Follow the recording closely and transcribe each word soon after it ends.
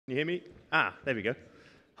you hear me? There we go.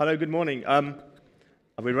 Hello, good morning.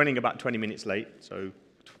 We're running about 20 minutes late, so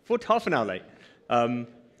half an hour late. I'm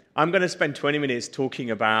going to spend 20 minutes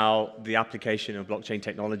talking about the application of blockchain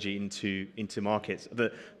technology into markets.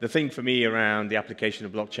 The thing for me around the application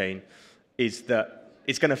of blockchain is that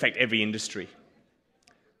it's going to affect every industry.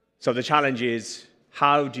 So the challenge is,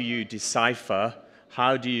 how do you decipher,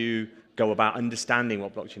 how do you go about understanding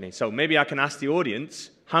what blockchain is? So maybe I can ask the audience,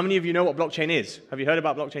 how many of you know what blockchain is? Have you heard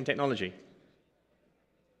about blockchain technology?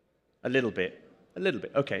 A little bit. A little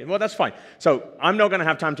bit. OK, well, that's fine. So I'm not going to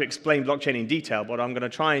have time to explain blockchain in detail. What I'm going to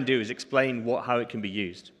try and do is explain how it can be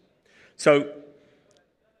used. So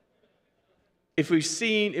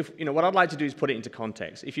what I'd like to do is put it into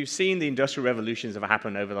context. If you've seen the industrial revolutions that have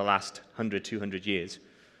happened over the last 100, 200 years,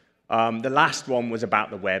 the last one was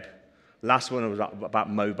about the web. The last one was about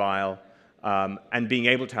mobile and being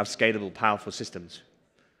able to have scalable, powerful systems.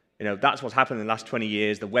 That's what's happened in the last 20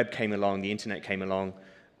 years. The web came along, the internet came along,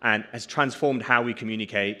 and has transformed how we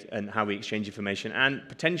communicate and how we exchange information, and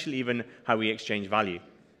potentially even how we exchange value.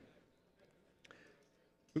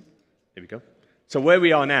 There we go. So where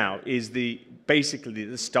we are now is basically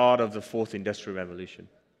the start of the fourth industrial revolution.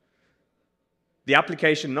 The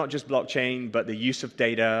application, not just blockchain, but the use of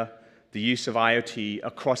data, the use of IoT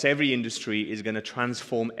across every industry is going to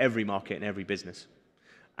transform every market and every business.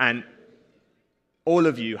 And all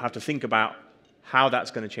of you have to think about how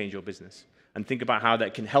that's going to change your business and think about how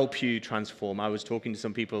that can help you transform. I was talking to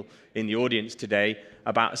some people in the audience today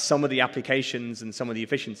about some of the applications and some of the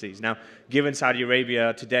efficiencies. Now, given Saudi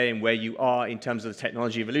Arabia today and where you are in terms of the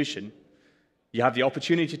technology evolution, you have the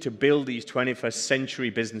opportunity to build these 21st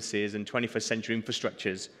century businesses and 21st century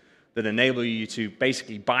infrastructures that enable you to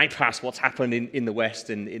basically bypass what's happened in the West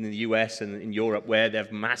and in the US and in Europe, where they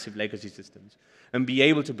have massive legacy systems, and be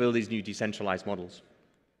able to build these new decentralized models.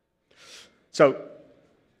 So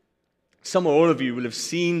some or all of you will have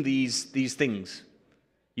seen these things.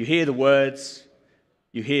 You hear the words,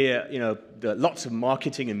 you hear lots of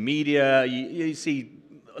marketing and media, you see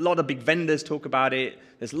a lot of big vendors talk about it.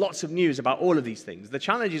 There's lots of news about all of these things. The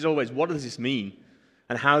challenge is always, what does this mean?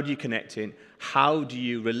 And how do you connect it? How do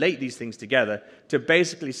you relate these things together to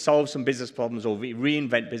basically solve some business problems or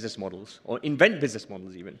reinvent business models, or invent business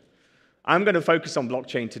models even? I'm going to focus on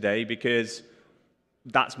blockchain today because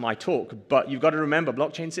that's my talk. But you've got to remember,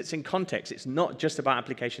 blockchain sits in context. It's not just about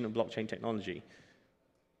application of blockchain technology.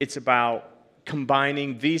 It's about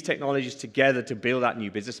combining these technologies together to build out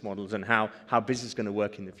new business models and how business is going to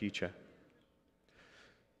work in the future.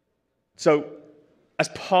 So as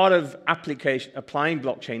part of applying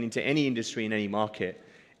blockchain into any industry in any market,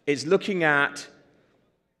 it's looking at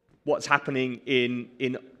what's happening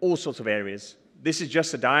in all sorts of areas. This is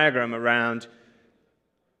just a diagram around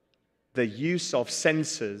the use of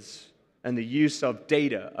sensors and the use of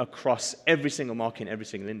data across every single market and every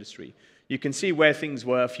single industry. You can see where things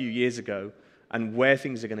were a few years ago and where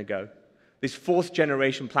things are going to go. These fourth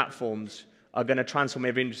generation platforms are going to transform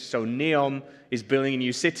every industry. So NEOM is building a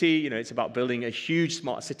new city. It's about building a huge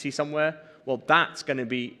smart city somewhere. Well, that's going to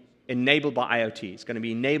be enabled by IoT. It's going to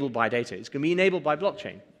be enabled by data. It's going to be enabled by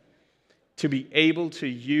blockchain to be able to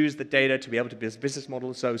use the data to be able to build business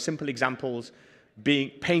models. So simple examples being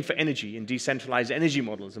paying for energy and decentralized energy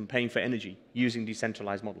models, and paying for energy using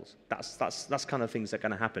decentralized models. That's kind of things that are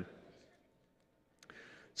going to happen.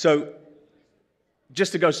 So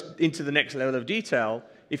just to go into the next level of detail,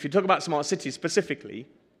 if you talk about smart cities specifically,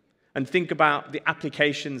 and think about the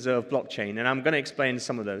applications of blockchain, and I'm going to explain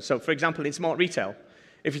some of those. So for example, in smart retail,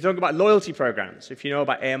 if you talk about loyalty programs, if you know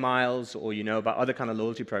about Air Miles or you know about other kind of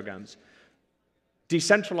loyalty programs,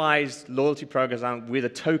 decentralized loyalty programs with a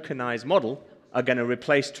tokenized model are going to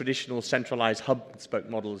replace traditional centralized hub-and-spoke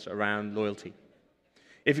models around loyalty.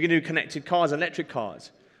 If you're going to do connected cars, electric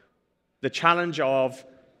cars, the challenge of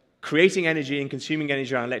creating energy and consuming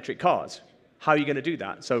energy around electric cars, how are you going to do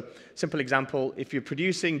that? So simple example, if you're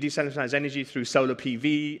producing decentralized energy through solar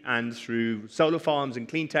PV and through solar farms and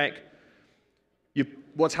clean tech,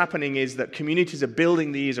 what's happening is that communities are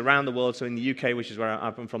building these around the world. So in the UK, which is where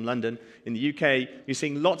I'm from, London, in the UK, you're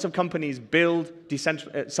seeing lots of companies build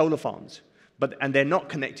solar farms, and they're not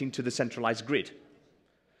connecting to the centralized grid.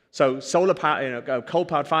 So solar power,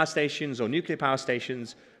 coal-powered fire stations or nuclear power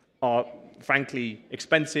stations are frankly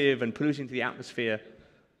expensive and polluting to the atmosphere.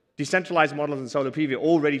 Decentralized models and solar PV are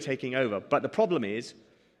already taking over. But the problem is,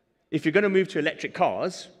 if you're going to move to electric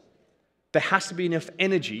cars, there has to be enough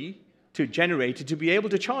energy to generate it to be able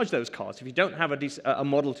to charge those cars. If you don't have a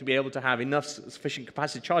model to be able to have enough sufficient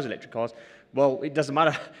capacity to charge electric cars, well, it doesn't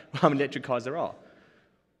matter how many electric cars there are.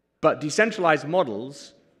 But decentralized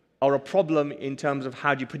models are a problem in terms of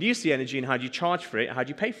how do you produce the energy and how do you charge for it, how do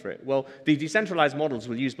you pay for it. Well, the decentralized models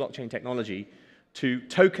will use blockchain technology to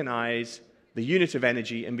tokenize the unit of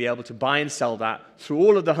energy and be able to buy and sell that through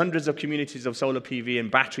all of the hundreds of communities of solar PV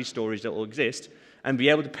and battery storage that will exist, and be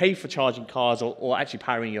able to pay for charging cars or actually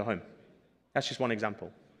powering your home. That's just one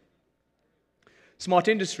example. Smart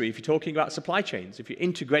industry, if you're talking about supply chains, if you're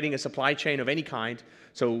integrating a supply chain of any kind,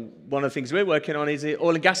 so one of the things we're working on is the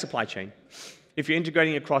oil and gas supply chain. If you're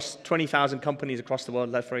integrating across 20,000 companies across the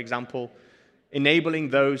world, for example, enabling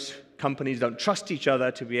those companies that don't trust each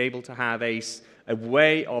other to be able to have a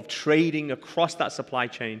way of trading across that supply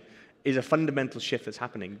chain is a fundamental shift that's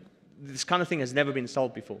happening. This kind of thing has never been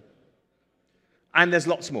solved before. And there's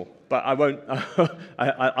lots more, but I won't.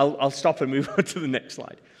 I'll stop and move on to the next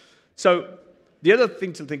slide. So the other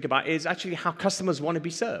thing to think about is actually how customers want to be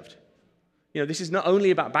served. You know, this is not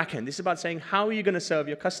only about backend. This is about saying, how are you going to serve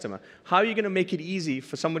your customer? How are you going to make it easy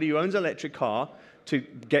for somebody who owns an electric car to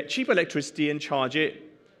get cheap electricity and charge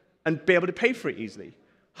it and be able to pay for it easily?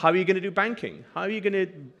 How are you going to do banking? How are you going to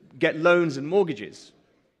get loans and mortgages?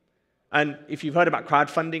 And if you've heard about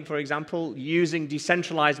crowdfunding, for example, using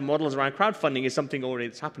decentralized models around crowdfunding is something already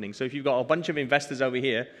that's happening. So if you've got a bunch of investors over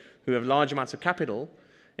here who have large amounts of capital,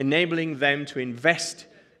 enabling them to invest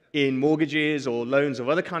in mortgages or loans of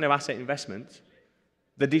other kind of asset investments,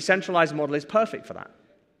 the decentralized model is perfect for that,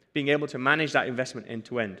 being able to manage that investment end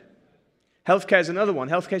to end. Healthcare is another one.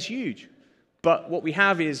 Healthcare is huge. But what we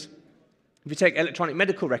have is, if you take electronic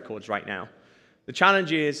medical records right now, the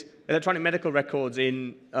challenge is electronic medical records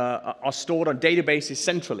are stored on databases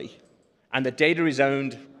centrally, and the data is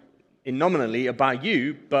owned nominally by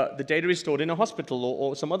you, but the data is stored in a hospital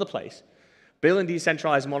or some other place. Building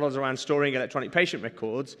decentralized models around storing electronic patient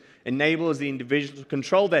records enables the individual to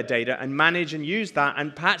control their data and manage and use that,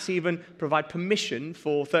 and perhaps even provide permission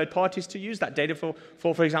for third parties to use that data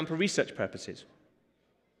for example, research purposes.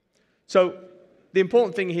 So the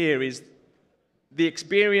important thing here is the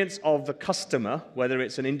experience of the customer, whether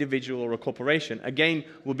it's an individual or a corporation, again,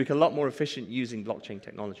 will become a lot more efficient using blockchain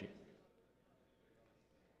technology.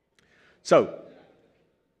 So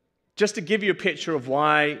just to give you a picture of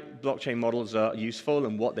why blockchain models are useful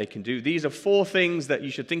and what they can do, these are 4 things that you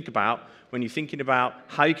should think about when you're thinking about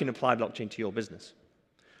how you can apply blockchain to your business.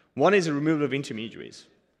 One is the removal of intermediaries.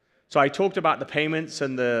 So I talked about the payments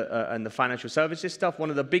and the financial services stuff. One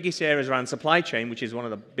of the biggest areas around supply chain, which is one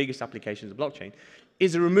of the biggest applications of blockchain,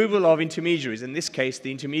 is the removal of intermediaries. In this case, the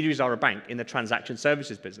intermediaries are a bank in the transaction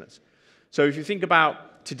services business. So if you think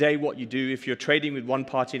about today what you do, if you're trading with one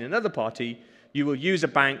party and another party, you will use a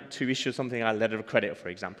bank to issue something like a letter of credit, for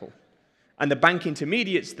example. And the bank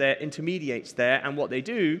intermediates there, and what they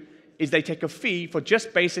do is they take a fee for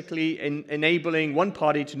just basically enabling one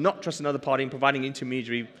party to not trust another party and providing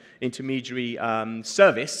intermediary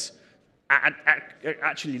service at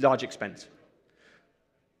actually large expense.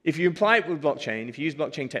 If you apply it with blockchain, if you use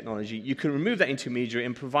blockchain technology, you can remove that intermediary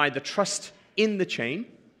and provide the trust in the chain.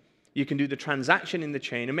 You can do the transaction in the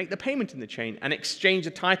chain and make the payment in the chain and exchange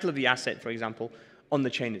the title of the asset, for example, on the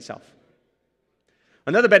chain itself.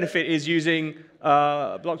 Another benefit is using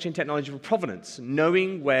blockchain technology for provenance,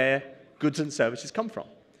 knowing where goods and services come from.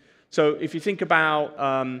 So if you think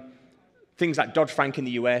about things like Dodd-Frank in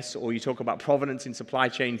the US, or you talk about provenance in supply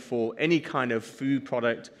chain for any kind of food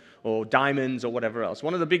product or diamonds or whatever else,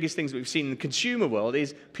 one of the biggest things we've seen in the consumer world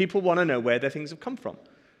is people want to know where their things have come from.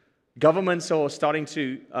 Governments are starting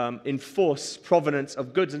to enforce provenance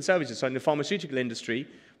of goods and services. So in the pharmaceutical industry,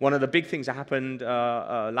 one of the big things that happened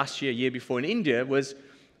last year, year before in India, was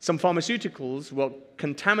some pharmaceuticals were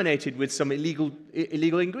contaminated with some illegal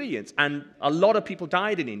ingredients. And a lot of people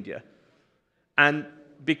died in India. And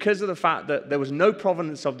because of the fact that there was no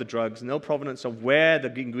provenance of the drugs, no provenance of where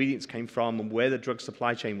the ingredients came from and where the drug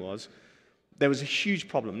supply chain was, there was a huge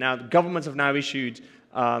problem. Now, the governments have now issued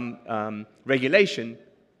regulation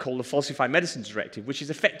called the Falsified Medicines Directive, which is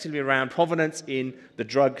effectively around provenance in the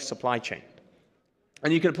drug supply chain.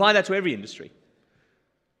 And you can apply that to every industry.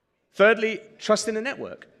 Thirdly, trust in a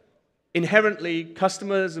network. Inherently,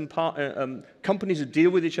 customers and companies who deal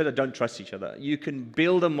with each other don't trust each other. You can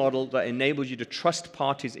build a model that enables you to trust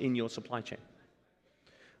parties in your supply chain.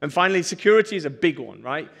 And finally, security is a big one,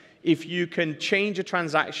 right? If you can change a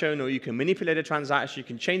transaction or you can manipulate a transaction, you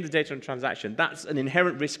can change the data on a transaction, that's an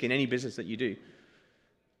inherent risk in any business that you do.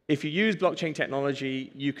 If you use blockchain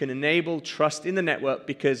technology, you can enable trust in the network,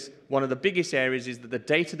 because one of the biggest areas is that the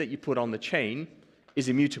data that you put on the chain is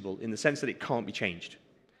immutable in the sense that it can't be changed.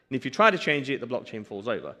 And if you try to change it, the blockchain falls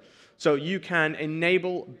over. So you can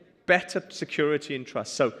enable better security and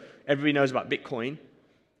trust. So everybody knows about Bitcoin.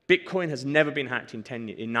 Bitcoin has never been hacked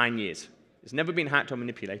in 9 years. It's never been hacked or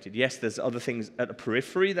manipulated. Yes, there's other things at the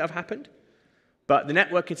periphery that have happened, but the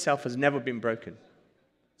network itself has never been broken.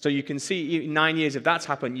 So you can see, in 9 years, if that's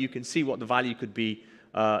happened, you can see what the value could be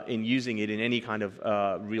in using it in any kind of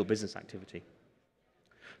real business activity.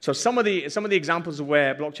 So some of the examples of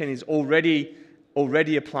where blockchain is already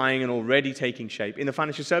applying and already taking shape. In the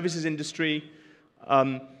financial services industry,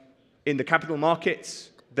 in the capital markets,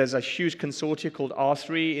 there's a huge consortia called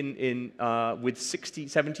R3 with 60,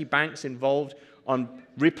 70 banks involved on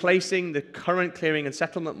replacing the current clearing and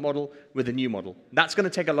settlement model with a new model. That's going to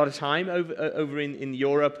take a lot of time over in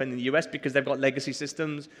Europe and in the US because they've got legacy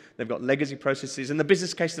systems, they've got legacy processes, and the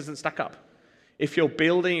business case doesn't stack up. If you're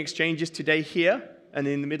building exchanges today here and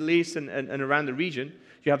in the Middle East and around the region,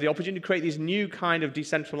 you have the opportunity to create these new kind of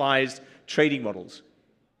decentralized trading models.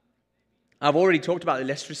 I've already talked about the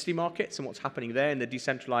electricity markets and what's happening there in the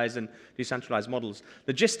decentralized models.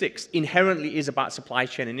 Logistics inherently is about supply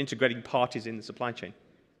chain and integrating parties in the supply chain.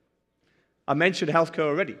 I mentioned healthcare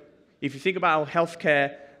already. If you think about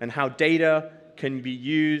healthcare and how data can be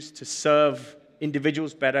used to serve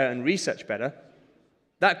individuals better and research better,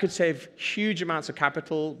 that could save huge amounts of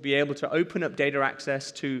capital, be able to open up data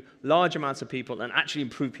access to large amounts of people and actually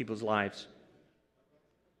improve people's lives.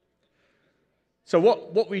 So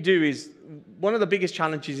what we do is, one of the biggest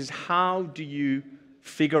challenges is how do you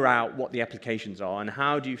figure out what the applications are and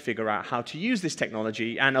how do you figure out how to use this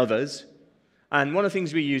technology and others. And one of the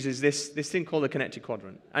things we use is this thing called the Connected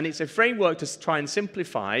Quadrant. And it's a framework to try and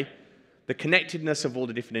simplify the connectedness of all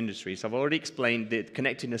the different industries. I've already explained the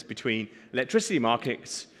connectedness between electricity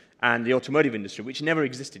markets and the automotive industry, which never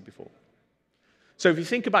existed before. So if you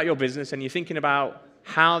think about your business and you're thinking about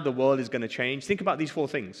how the world is going to change, think about these 4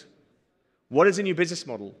 things. What is a new business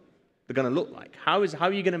model going to look like? How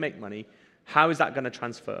are you going to make money? How is that going to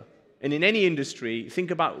transfer? And in any industry,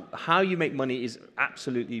 think about how you make money is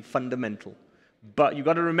absolutely fundamental. But you've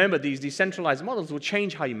got to remember these decentralized models will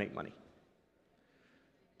change how you make money.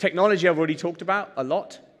 Technology I've already talked about a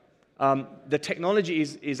lot. The technology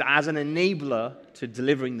is as an enabler to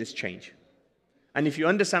delivering this change. And if you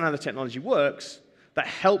understand how the technology works, that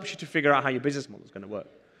helps you to figure out how your business model is going to work.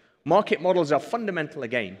 Market models are fundamental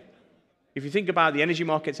again. If you think about the energy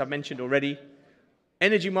markets I've mentioned already,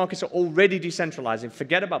 energy markets are already decentralizing.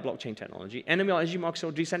 Forget about blockchain technology. Energy markets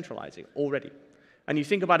are decentralizing already. And you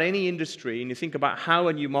think about any industry and you think about how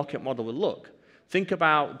a new market model will look. Think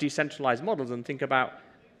about decentralized models and think about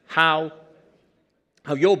how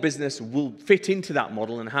your business will fit into that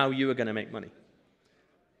model and how you are going to make money.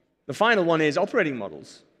 The final one is operating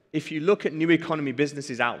models. If you look at new economy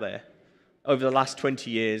businesses out there over the last 20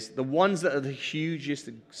 years, the ones that are the hugest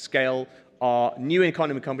scale are new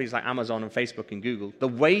economy companies like Amazon and Facebook and Google. The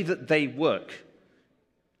way that they work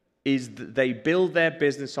is that they build their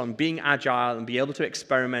business on being agile and be able to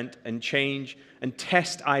experiment and change and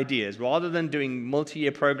test ideas rather than doing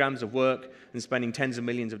multi-year programs of work and spending tens of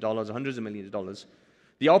millions of dollars or hundreds of millions of dollars.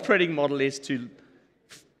 The operating model is to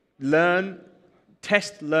learn,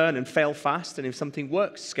 test, learn, and fail fast, and if something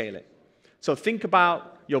works, scale it. So think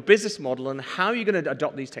about your business model and how you're going to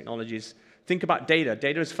adopt these technologies. Think about data.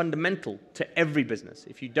 Data is fundamental to every business.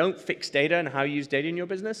 If you don't fix data and how you use data in your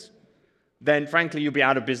business, then frankly, you'll be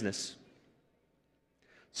out of business.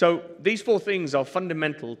 So these 4 things are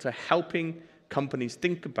fundamental to helping companies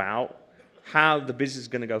think about how the business is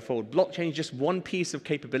going to go forward. Blockchain is just one piece of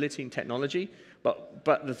capability and technology, but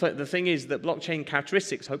the thing is that blockchain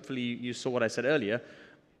characteristics, hopefully you saw what I said earlier,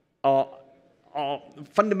 are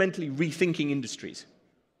fundamentally rethinking industries.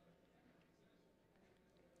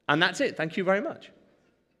 And that's it. Thank you very much.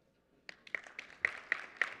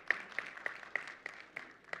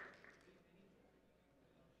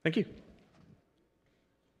 Thank you.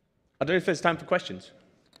 I don't know if there's time for questions.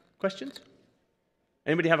 Questions?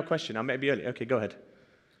 Anybody have a question? I may be early. Okay, go ahead.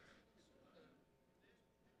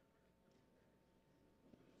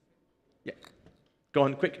 Yeah. Go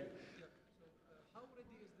on, quick. How ready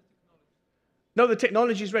is the technology? No, the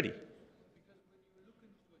technology is ready. Because when you look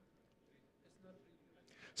into it, it's not really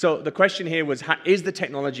ready. So the question here was, is the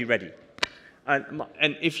technology ready?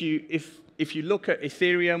 And if you look at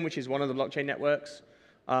Ethereum, which is one of the blockchain networks,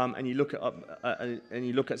 and you look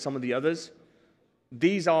at some of the others,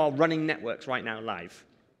 these are running networks right now live.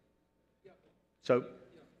 Yeah. So. Yeah.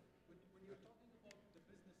 When you're talking about the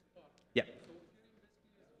business part. Yeah. So Ethereum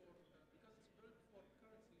basically is for because it's built for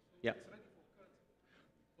currency, so Yeah. it's ready for currency.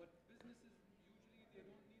 But businesses usually they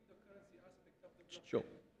don't need the currency aspect of the blockchain. Sure.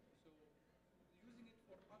 So using it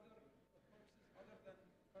for other purposes other than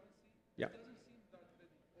currency, Yeah. it doesn't seem that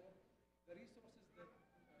ready. Or the resources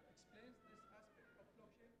that explains this aspect of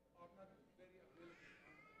blockchain are not very available.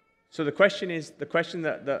 So the question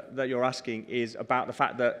that you're asking is about the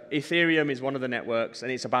fact that Ethereum is one of the networks,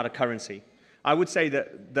 and it's about a currency. I would say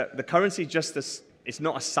that the currency is just it's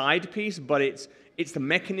not a side piece, but it's the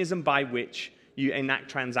mechanism by which you enact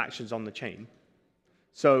transactions on the chain.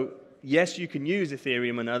 So yes, you can use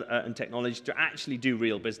Ethereum and technology to actually do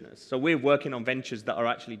real business. So we're working on ventures that are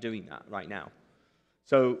actually doing that right now.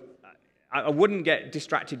 So I wouldn't get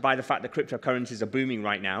distracted by the fact that cryptocurrencies are booming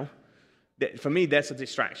right now. For me, that's a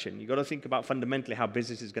distraction. You've got to think about fundamentally how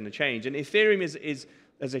business is going to change. And Ethereum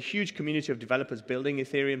there's a huge community of developers building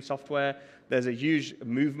Ethereum software. There's a huge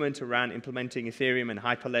movement around implementing Ethereum and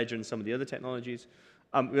Hyperledger and some of the other technologies.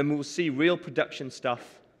 And we'll see real production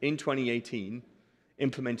stuff in 2018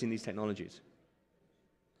 implementing these technologies.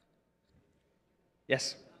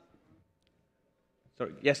 Yes?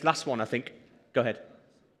 Sorry. Yes, last one, I think. Go ahead.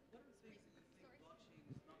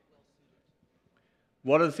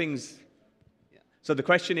 What are the things? So the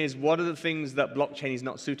question is, what are the things that blockchain is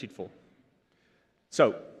not suited for?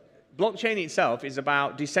 So blockchain itself is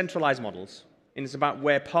about decentralized models, and it's about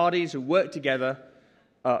where parties who work together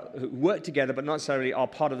but not necessarily are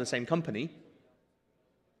part of the same company,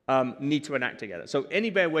 need to enact together. So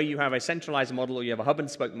anywhere where you have a centralized model or you have a hub and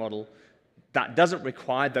spoke model that doesn't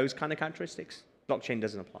require those kind of characteristics, blockchain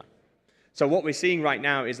doesn't apply. So what we're seeing right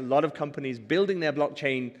now is a lot of companies building their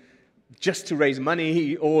blockchain just to raise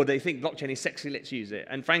money, or they think blockchain is sexy, let's use it.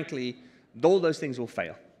 And frankly, all those things will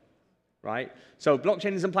fail, right? So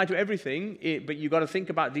blockchain doesn't apply to everything, but you've got to think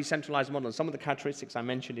about decentralized models. Some of the characteristics I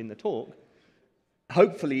mentioned in the talk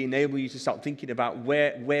hopefully enable you to start thinking about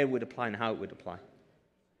where it would apply and how it would apply.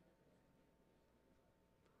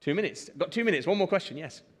 2 minutes. Got 2 minutes. One more question,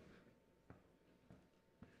 yes.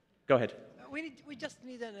 Go ahead. We just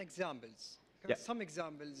need an examples. Yeah. Some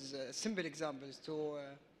examples, simple examples to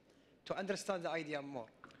understand the idea more.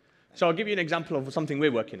 So I'll give you an example of something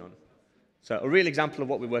we're working on. So a real example of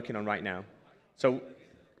what we're working on right now. So,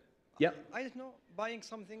 yeah. I don't know, buying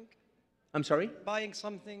something. I'm sorry? Buying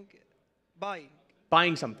something, buying.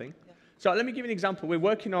 Buying something. Yeah. So let me give you an example. We're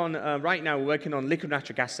working on, right now, we're working on liquid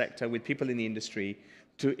natural gas sector with people in the industry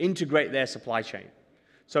to integrate their supply chain.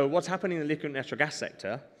 So what's happening in the liquid natural gas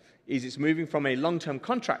sector is it's moving from a long-term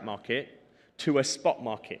contract market to a spot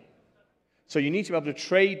market. So you need to be able to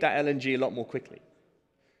trade that LNG a lot more quickly.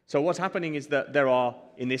 So what's happening is that there are,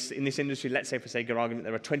 in this industry, let's say for sake of argument,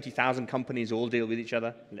 there are 20,000 companies who all deal with each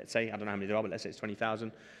other. Let's say, I don't know how many there are, but let's say it's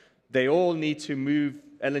 20,000. They all need to move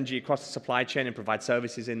LNG across the supply chain and provide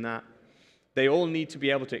services in that. They all need to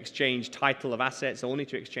be able to exchange title of assets. They all need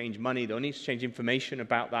to exchange money. They all need to exchange information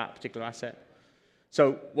about that particular asset.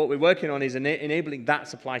 So what we're working on is enabling that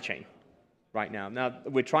supply chain right now. Now,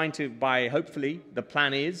 we're trying to, hopefully, the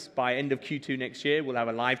plan is, by end of Q2 next year, we'll have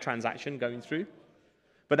a live transaction going through.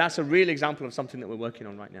 But that's a real example of something that we're working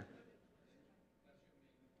on right now.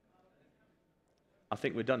 I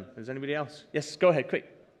think we're done. Is anybody else? Yes, go ahead,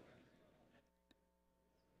 quick.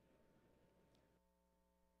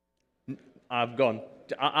 I've gone.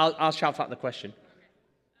 I'll shout out the question.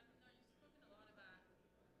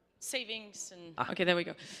 Savings and okay, there we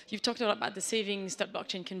go. You've talked a lot about the savings that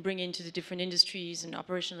blockchain can bring into the different industries and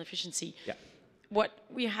operational efficiency. Yeah. What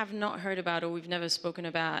we have not heard about, or we've never spoken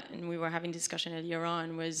about, and we were having discussion earlier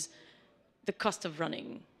on, was the cost of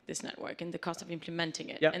running this network and the cost of implementing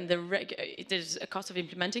it. Yep. And there's a cost of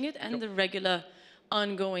implementing it and the regular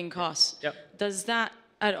ongoing costs. Yep. Does that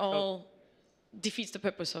at all defeats the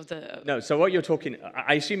purpose of the... No, so what you're talking,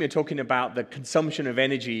 I assume you're talking about the consumption of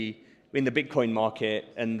energy in the Bitcoin market,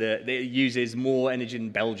 and it uses more energy in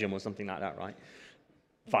Belgium or something like that, right?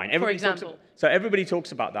 Fine. For example. So everybody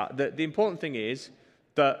talks about that. The important thing is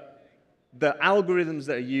that the algorithms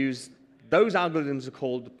that are used, those algorithms are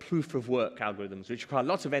called proof of work algorithms, which require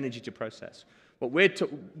lots of energy to process. What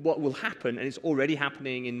will happen, and it's already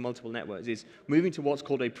happening in multiple networks, is moving to what's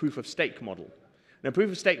called a proof of stake model. Now, a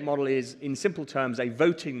proof of stake model is, in simple terms, a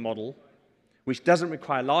voting model which doesn't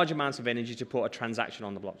require large amounts of energy to put a transaction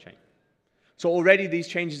on the blockchain. So already these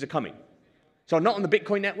changes are coming. So not on the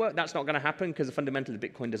Bitcoin network, that's not going to happen because fundamentally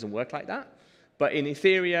Bitcoin doesn't work like that. But in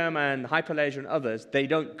Ethereum and Hyperledger and others, they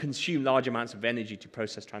don't consume large amounts of energy to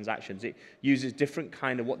process transactions. It uses different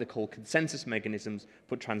kind of what they call consensus mechanisms,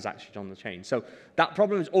 put transactions on the chain. So that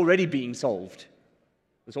problem is already being solved.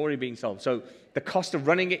 It's already being solved. So the cost of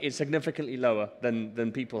running it is significantly lower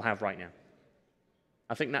than people have right now.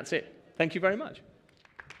 I think that's it. Thank you very much.